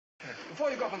before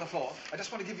you go up on the floor, I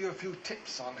just want to give you a few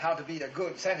tips on how to be a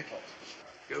good Santa Claus.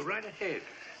 Go right ahead.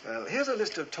 Well, here's a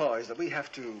list of toys that we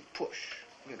have to push,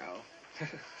 you know,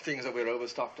 things that we're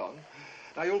overstocked on.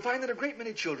 Now, you'll find that a great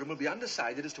many children will be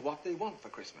undecided as to what they want for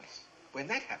Christmas. When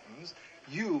that happens,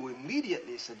 you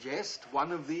immediately suggest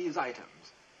one of these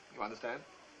items. You understand?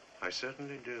 I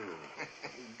certainly do.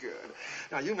 Good.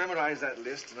 Now, you memorize that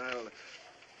list, and I'll...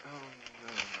 Oh,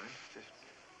 no, mind.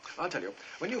 I'll tell you,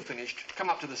 when you've finished, come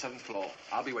up to the 7th floor.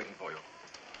 I'll be waiting for you.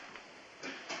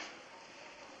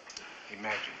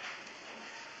 Imagine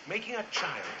making a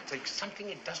child take something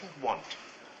it doesn't want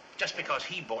just because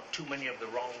he bought too many of the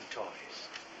wrong toys.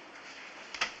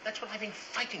 That's what I've been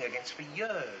fighting against for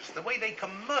years, the way they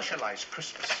commercialize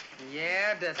Christmas.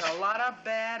 Yeah, there's a lot of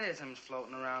bad isms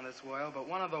floating around this world, but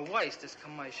one of the worst is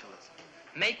commercialism.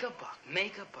 Make a buck,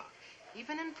 make a buck.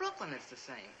 Even in Brooklyn, it's the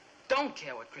same. Don't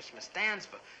care what Christmas stands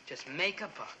for. Just make a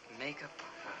buck, make a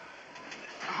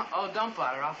buck. Oh, don't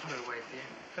bother. I'll put it away for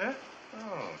you. Huh?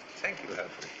 Oh, thank you,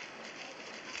 Alfred.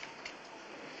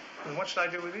 And what should I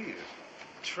do with these?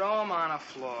 Throw them on the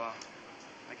floor.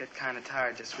 I get kind of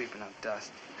tired just sweeping up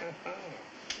dust.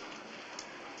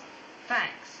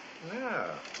 Thanks. Yeah,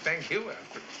 thank you,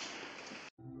 Alfred.